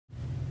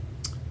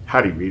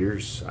Howdy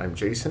readers, I'm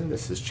Jason.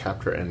 This is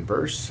Chapter and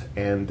Verse,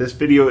 and this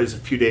video is a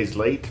few days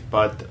late,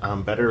 but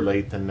better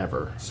late than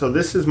never. So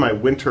this is my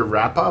winter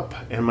wrap-up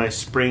and my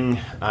spring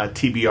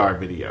TBR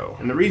video.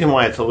 And the reason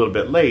why it's a little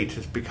bit late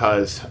is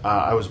because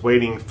I was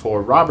waiting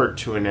for Robert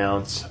to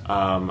announce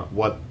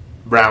what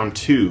round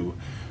 2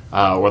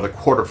 or the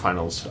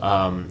quarterfinals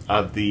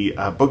of the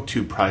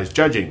BookTube prize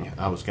judging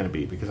was going to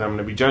be, because I'm going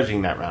to be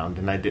judging that round,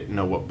 and I didn't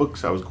know what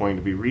books I was going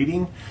to be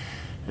reading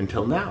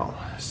until now.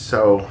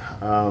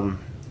 So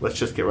let's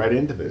just get right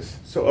into this.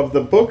 So of the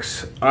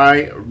books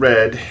I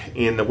read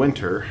in the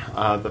winter,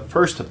 the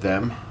first of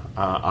them,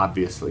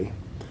 obviously,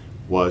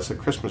 was A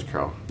Christmas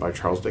Carol by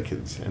Charles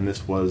Dickens. And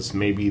this was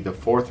maybe the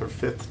 4th or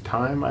 5th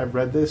time I've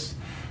read this,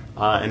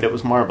 and it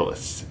was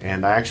marvelous.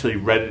 And I actually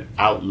read it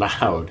out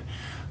loud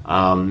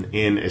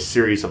in a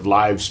series of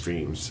live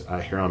streams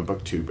here on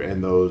BookTube.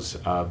 And those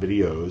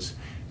videos,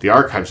 the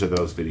archives of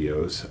those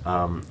videos,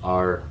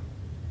 are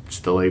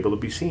still able to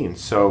be seen.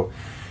 So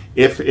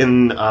if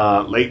in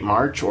late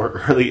March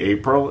or early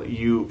April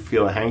you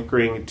feel a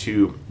hankering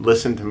to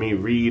listen to me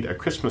read A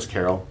Christmas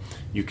Carol,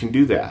 you can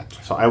do that.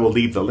 So I will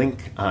leave the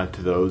link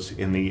to those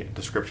in the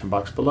description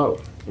box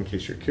below, in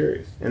case you're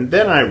curious. And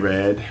then I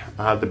read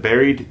The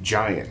Buried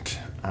Giant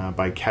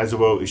by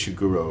Kazuo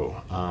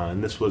Ishiguro.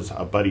 And this was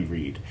a buddy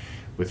read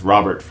with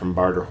Robert from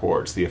Bardo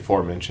Hordes, the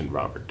aforementioned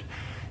Robert.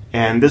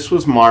 And this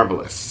was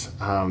marvelous.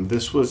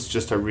 This was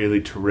just a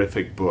really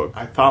terrific book.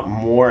 I thought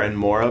more and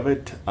more of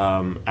it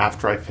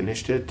after I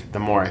finished it, the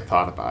more I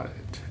thought about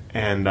it.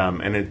 And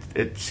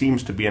it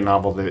seems to be a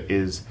novel that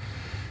is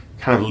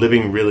kind of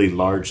living really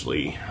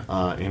largely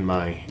in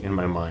my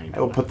mind. I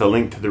will put the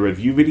link to the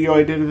review video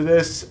I did of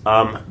this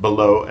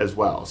below as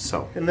well.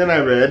 So, and then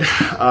I read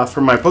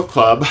for my book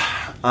club,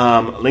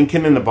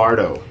 Lincoln in the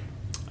Bardo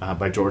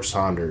by George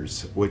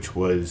Saunders, which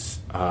was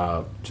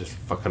just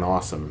fucking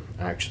awesome,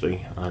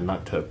 actually.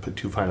 Not to put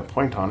too fine a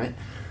point on it,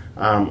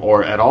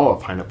 or at all a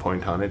fine a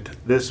point on it.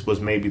 This was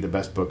maybe the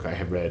best book I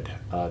have read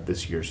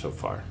this year so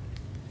far.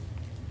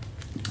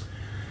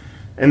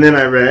 And then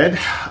I read,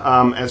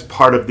 as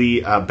part of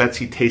the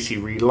Betsy-Tacy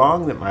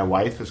read-along that my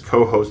wife is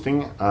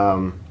co-hosting,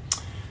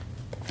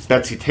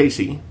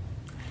 Betsy-Tacy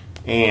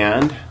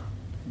and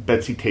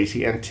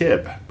Betsy-Tacy and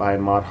Tib by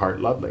Maud Hart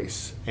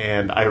Lovelace.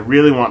 And I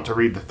really want to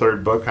read the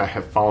third book. I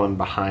have fallen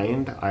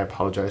behind. I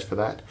apologize for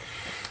that.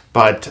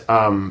 But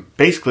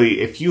basically,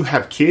 if you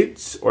have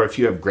kids or if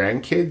you have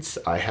grandkids,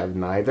 I have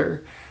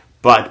neither.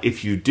 But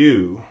if you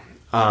do,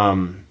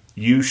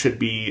 you should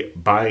be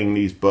buying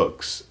these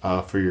books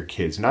for your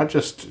kids. Not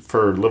just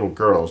for little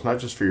girls, not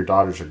just for your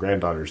daughters or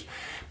granddaughters,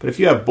 but if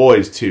you have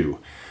boys too.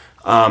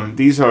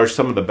 These are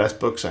some of the best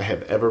books I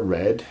have ever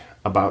read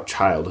about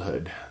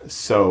childhood.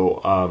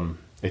 So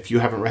if you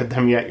haven't read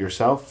them yet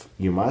yourself,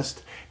 you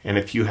must. And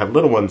if you have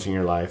little ones in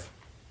your life,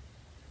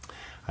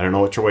 I don't know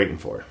what you're waiting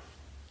for.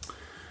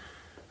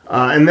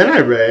 And then I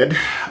read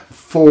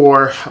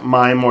for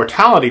my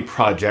mortality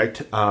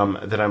project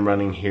that I'm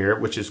running here,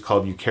 which is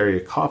called You Carry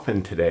a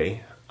Coffin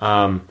Today.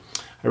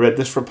 I read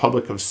this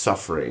Republic of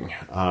Suffering,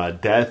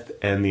 Death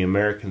and the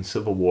American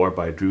Civil War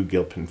by Drew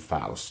Gilpin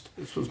Faust.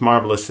 This was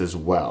marvelous as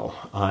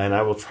well. And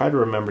I will try to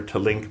remember to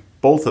link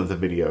both of the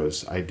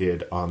videos I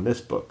did on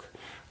this book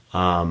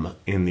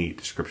in the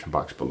description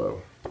box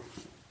below.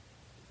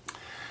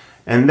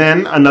 And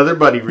then another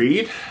buddy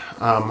read.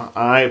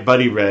 I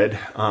buddy read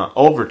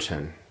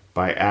Ulverton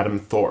by Adam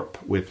Thorpe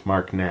with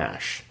Mark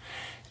Nash.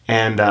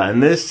 And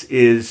this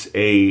is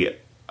a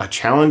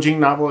challenging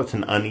novel. It's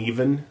an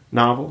uneven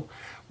novel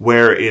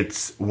where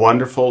it's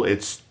wonderful.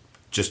 It's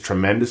just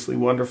tremendously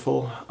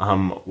wonderful.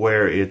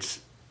 Where it's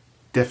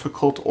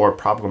difficult or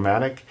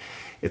problematic,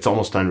 it's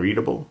almost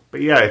unreadable.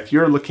 But yeah, if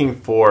you're looking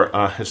for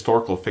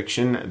historical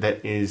fiction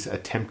that is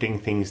attempting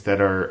things that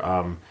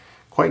are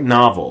quite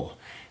novel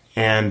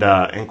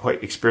and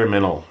quite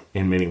experimental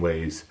in many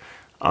ways,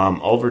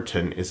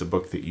 Ulverton is a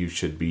book that you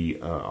should be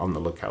on the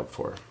lookout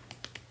for.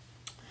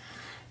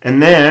 And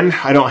then,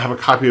 I don't have a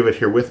copy of it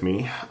here with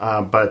me,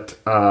 but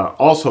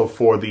also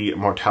for the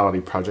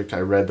Mortality Project, I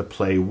read the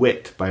play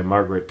Wit by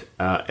Margaret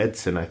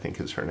Edson, I think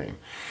is her name.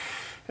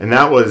 And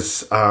that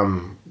was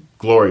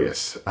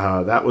glorious.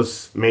 That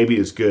was maybe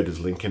as good as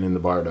Lincoln in the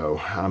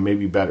Bardo,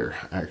 maybe better,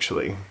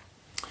 actually.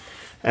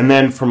 And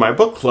then for my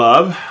book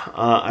club,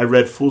 I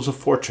read Fools of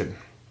Fortune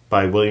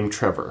by William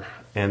Trevor.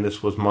 And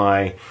this was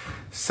my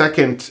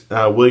second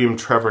William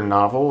Trevor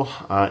novel.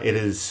 It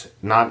is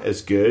not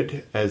as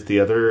good as the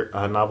other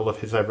novel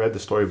of his I've read, The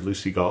Story of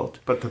Lucy Galt.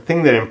 But the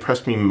thing that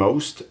impressed me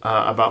most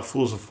about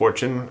Fools of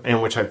Fortune,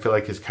 and which I feel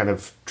like is kind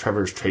of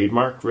Trevor's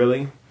trademark,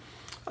 really,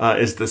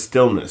 is the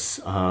stillness.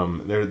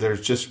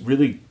 There's just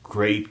really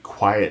great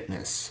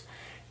quietness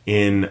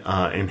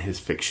in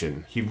his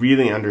fiction. He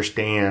really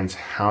understands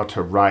how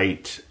to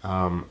write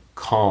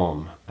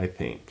calm, I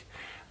think.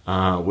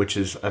 Which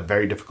is a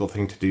very difficult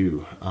thing to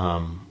do.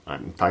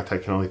 In fact, I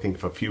can only think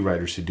of a few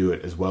writers who do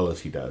it as well as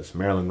he does.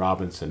 Marilyn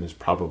Robinson is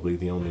probably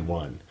the only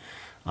one.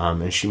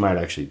 And she might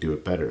actually do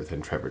it better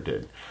than Trevor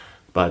did.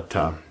 But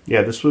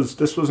yeah, this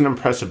was an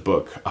impressive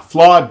book. A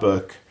flawed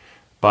book,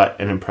 but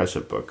an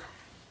impressive book.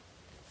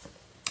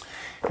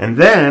 And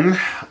then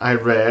I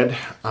read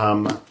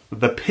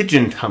The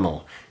Pigeon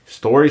Tunnel,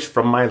 Stories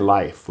from My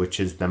Life, which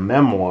is the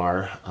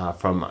memoir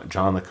from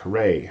John le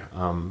Carre.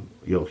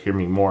 You'll hear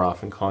me more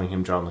often calling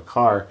him John le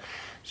Carre,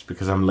 just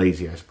because I'm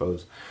lazy, I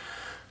suppose.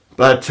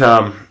 But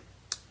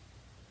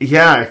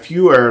yeah, if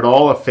you are at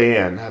all a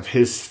fan of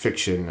his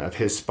fiction, of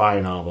his spy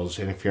novels,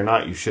 and if you're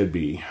not, you should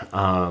be,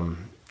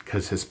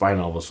 because his spy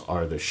novels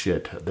are the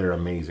shit. They're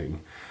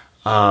amazing.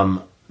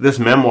 This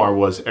memoir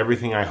was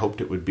everything I hoped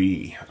it would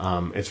be.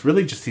 It's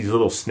really just these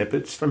little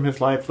snippets from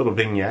his life, little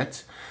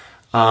vignettes.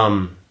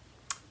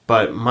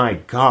 But my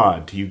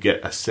God, do you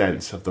get a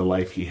sense of the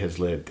life he has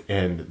lived.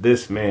 And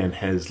this man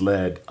has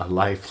led a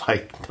life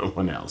like no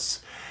one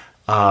else.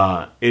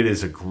 It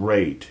is a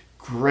great,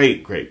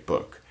 great, great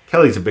book.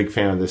 Kelly's a big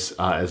fan of this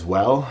as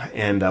well.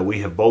 And we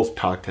have both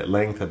talked at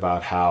length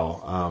about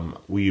how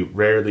we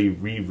rarely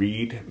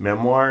reread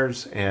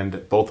memoirs.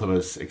 And both of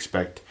us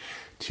expect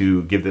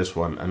to give this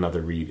one another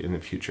read in the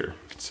future.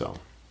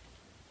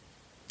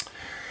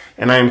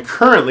 And I am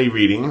currently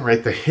reading,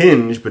 right, the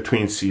hinge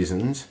between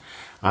seasons.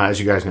 As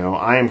you guys know,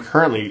 I am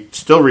currently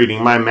still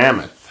reading My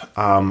Mammoth,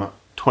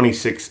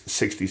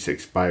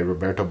 2666 by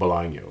Roberto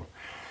Bolano.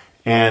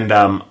 And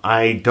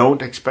I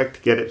don't expect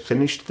to get it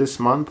finished this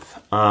month.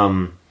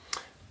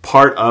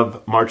 Part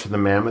of March of the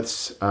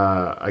Mammoths,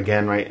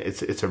 again, right,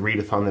 it's a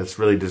readathon that's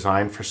really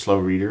designed for slow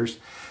readers.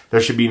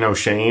 There should be no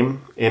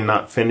shame in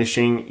not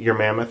finishing your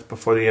Mammoth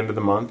before the end of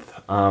the month.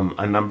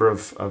 A number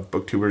of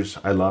booktubers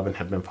I love and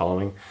have been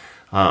following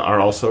are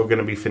also going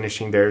to be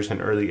finishing theirs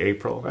in early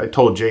April. I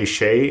told Jay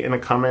Shea in a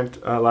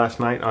comment last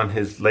night on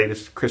his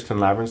latest Kristen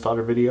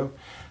Lavransdatter video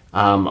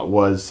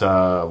was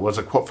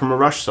a quote from a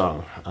Rush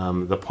song.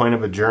 The point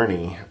of a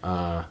journey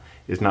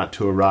is not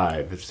to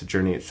arrive. It's the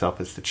journey itself.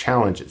 It's the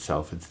challenge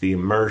itself. It's the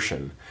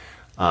immersion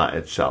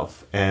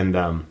itself. And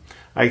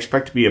I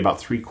expect to be about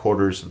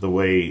 3/4 of the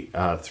way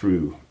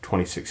through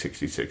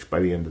 2666 by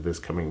the end of this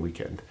coming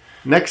weekend.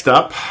 Next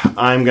up,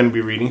 I'm going to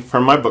be reading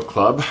from my book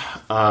club,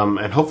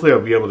 and hopefully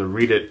I'll be able to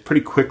read it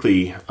pretty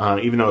quickly,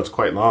 even though it's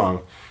quite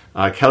long.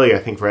 Kelly, I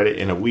think, read it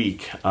in a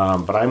week,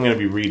 but I'm going to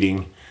be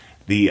reading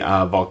The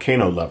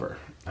Volcano Lover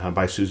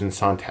by Susan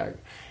Sontag.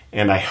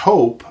 And I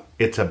hope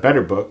it's a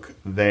better book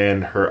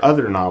than her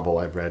other novel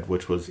I've read,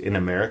 which was In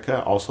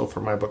America, also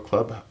for my book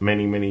club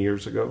many, many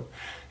years ago.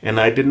 And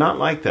I did not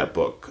like that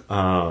book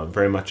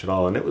very much at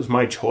all, and it was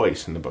my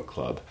choice in the book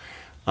club.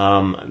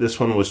 This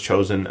one was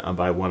chosen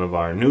by one of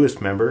our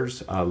newest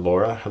members,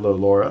 Laura. Hello,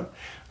 Laura.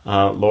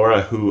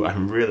 Laura, who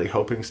I'm really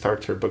hoping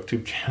starts her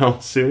BookTube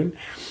channel soon.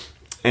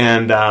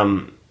 And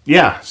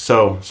yeah,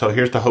 so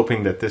here's to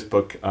hoping that this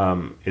book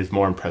is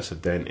more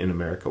impressive than In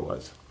America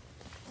was.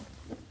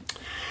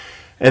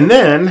 And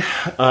then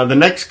the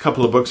next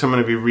couple of books I'm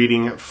going to be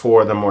reading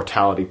for the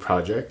Mortality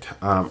Project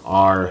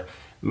are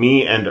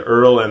Me and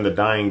Earl and the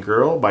Dying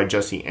Girl by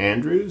Jesse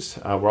Andrews.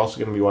 We're also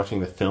going to be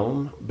watching the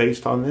film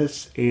based on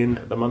this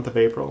in the month of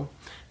April.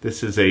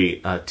 This is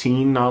a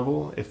teen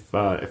novel, if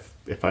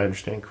I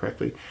understand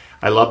correctly.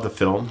 I love the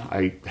film.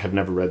 I have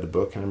never read the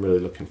book, and I'm really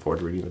looking forward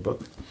to reading the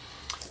book.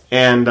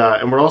 And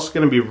we're also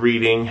going to be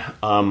reading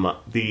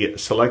the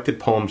selected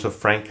poems of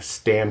Frank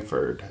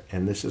Stanford,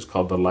 and this is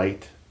called The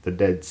Light, the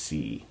Dead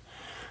Sea.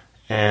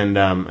 And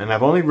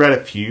I've only read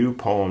a few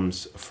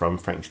poems from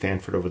Frank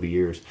Stanford over the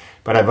years,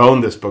 but I've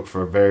owned this book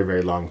for a very,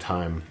 very long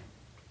time.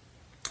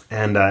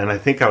 And I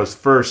think I was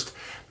first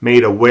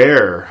made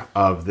aware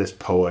of this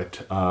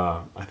poet,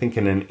 I think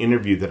in an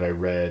interview that I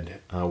read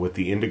with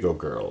the Indigo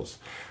Girls,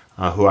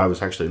 who I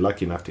was actually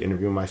lucky enough to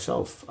interview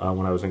myself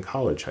when I was in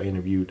college. I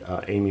interviewed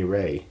Amy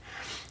Ray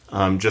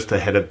just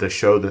ahead of the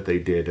show that they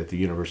did at the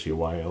University of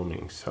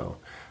Wyoming. So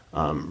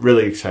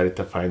really excited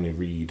to finally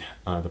read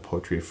the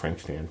poetry of Frank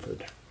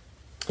Stanford.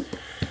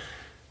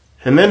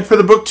 And then for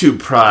the BookTube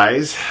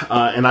prize,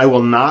 and I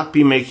will not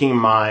be making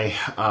my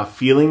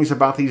feelings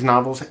about these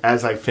novels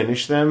as I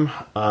finish them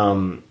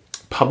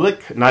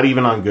public, not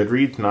even on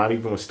Goodreads, not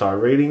even with star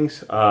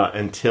ratings,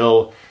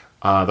 until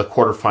the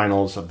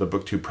quarterfinals of the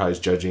BookTube prize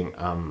judging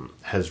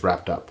has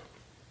wrapped up.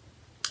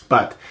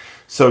 But,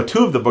 so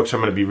two of the books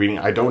I'm going to be reading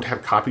I don't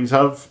have copies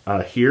of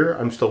here.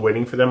 I'm still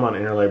waiting for them on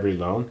Interlibrary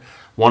Loan.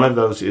 One of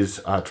those is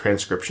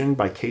Transcription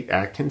by Kate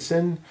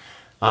Atkinson,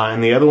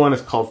 and the other one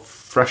is called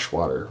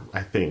Freshwater,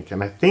 I think.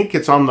 And I think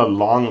it's on the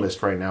long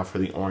list right now for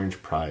the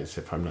Orange Prize,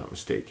 if I'm not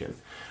mistaken.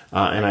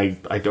 And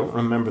I don't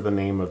remember the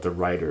name of the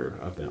writer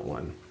of that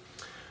one.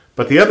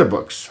 But the other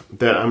books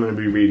that I'm going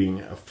to be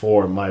reading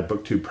for my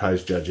BookTube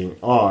prize judging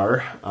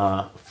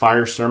are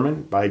Fire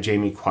Sermon by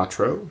Jamie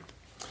Quatro,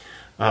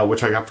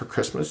 which I got for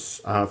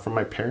Christmas from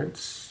my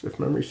parents, if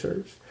memory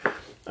serves.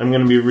 I'm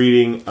going to be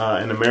reading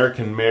An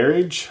American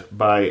Marriage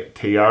by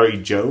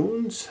Tayari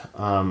Jones.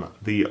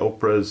 The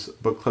Oprah's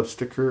book club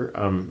sticker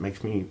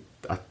makes me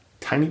a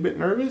tiny bit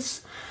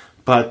nervous,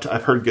 but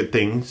I've heard good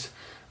things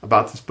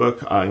about this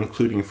book,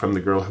 including from the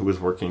girl who was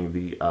working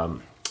the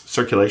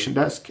circulation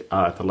desk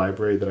at the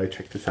library that I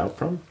checked this out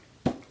from.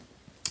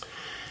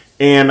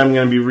 And I'm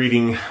going to be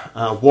reading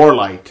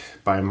Warlight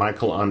by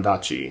Michael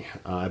Ondaatje.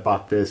 I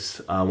bought this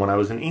when I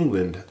was in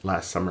England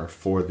last summer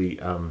for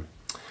the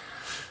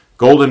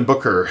Golden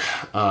Booker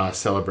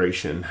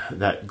celebration,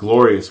 that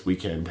glorious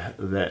weekend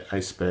that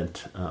I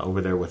spent over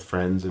there with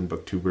friends and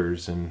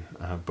booktubers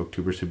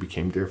who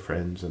became dear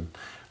friends. And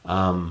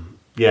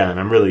yeah, and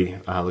I'm really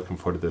looking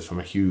forward to this. I'm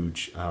a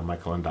huge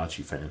Michael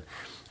Ondaatje fan.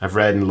 I've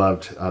read and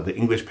loved The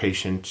English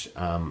Patient,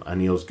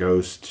 Anil's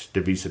Ghost,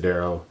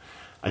 Divisadero.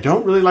 I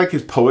don't really like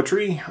his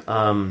poetry,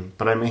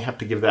 but I may have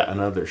to give that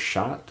another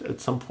shot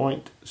at some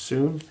point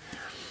soon.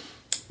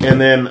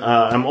 And then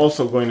I'm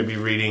also going to be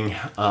reading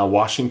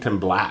Washington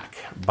Black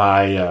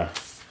by,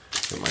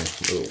 get my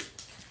little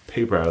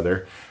paper out of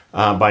there,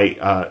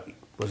 by,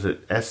 was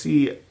it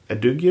Essie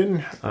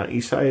Adugian?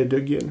 Isai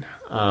Adugian?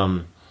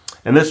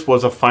 And this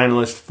was a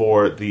finalist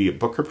for the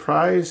Booker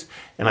Prize,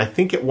 and I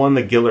think it won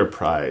the Giller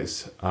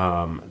Prize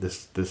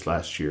this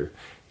last year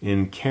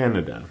in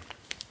Canada.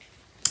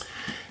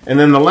 And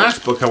then the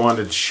last book I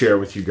wanted to share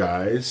with you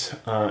guys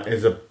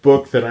is a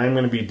book that I'm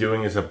going to be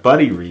doing as a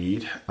buddy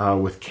read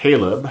with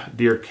Caleb,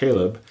 dear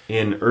Caleb,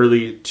 in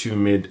early to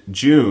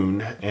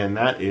mid-June, and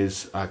that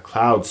is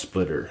Cloud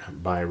Splitter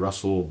by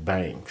Russell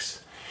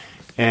Banks.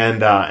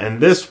 And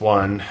this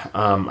one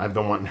I've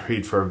been wanting to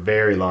read for a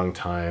very long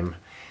time.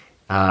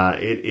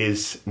 It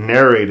is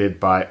narrated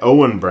by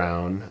Owen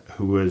Brown,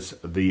 who was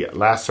the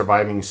last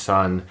surviving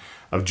son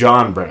of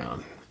John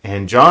Brown.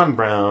 And John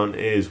Brown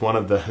is one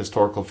of the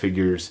historical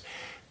figures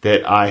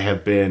that I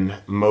have been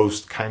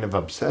most kind of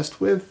obsessed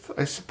with,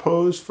 I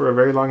suppose, for a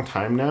very long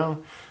time now.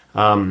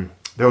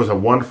 There was a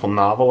wonderful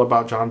novel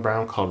about John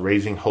Brown called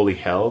Raising Holy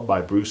Hell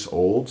by Bruce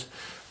Olds,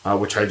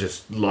 which I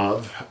just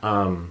love.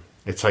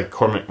 It's like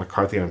Cormac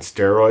McCarthy on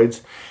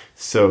steroids.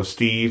 So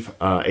Steve,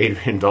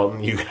 Adrian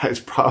Dalton, you guys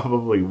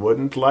probably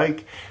wouldn't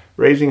like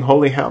Raising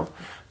Holy Hell.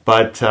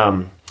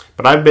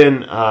 But I've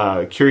been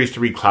curious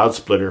to read Cloud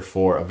Splitter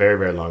for a very,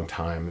 very long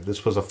time.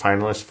 This was a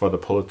finalist for the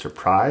Pulitzer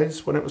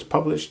Prize when it was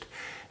published.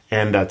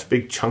 And it's a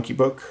big, chunky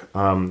book.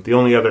 The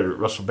only other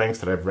Russell Banks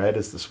that I've read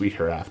is The Sweet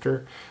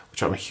Hereafter,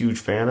 which I'm a huge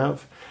fan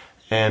of.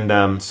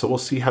 And so we'll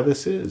see how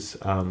this is.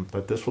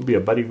 But this will be a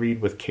buddy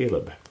read with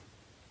Caleb.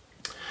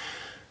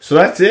 So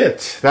that's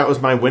it. That was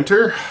my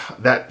winter.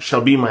 That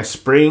shall be my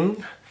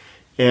spring.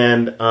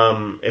 And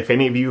if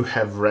any of you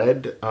have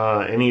read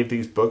any of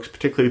these books,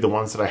 particularly the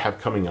ones that I have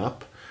coming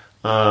up,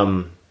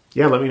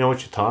 yeah, let me know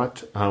what you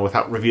thought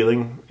without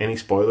revealing any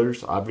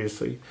spoilers,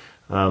 obviously.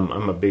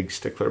 I'm a big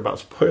stickler about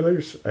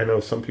spoilers. I know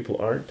some people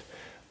aren't.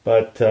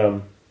 But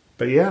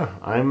yeah,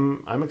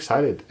 I'm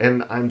excited.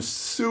 And I'm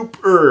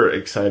super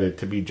excited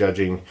to be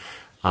judging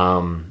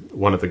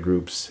one of the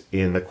groups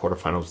in the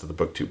quarterfinals of the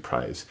BookTube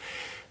Prize.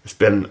 It's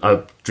been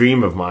a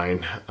dream of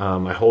mine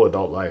my whole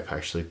adult life,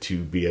 actually,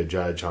 to be a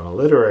judge on a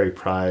literary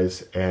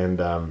prize.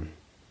 And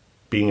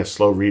being a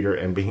slow reader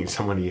and being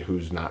somebody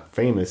who's not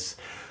famous,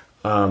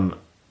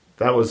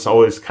 that was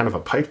always kind of a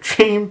pipe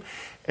dream.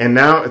 And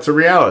now it's a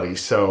reality.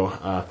 So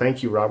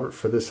thank you, Robert,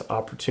 for this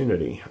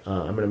opportunity.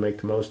 I'm going to make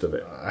the most of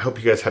it. I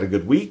hope you guys had a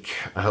good week.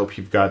 I hope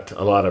you've got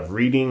a lot of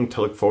reading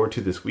to look forward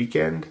to this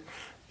weekend.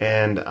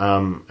 And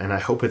I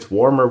hope it's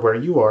warmer where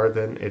you are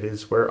than it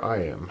is where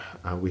I am.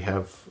 We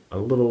have a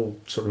little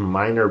sort of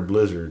minor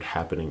blizzard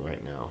happening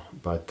right now,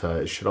 but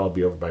it should all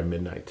be over by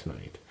midnight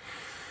tonight.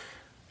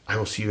 I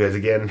will see you guys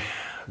again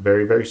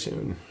very, very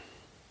soon.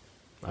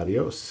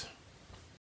 Adios.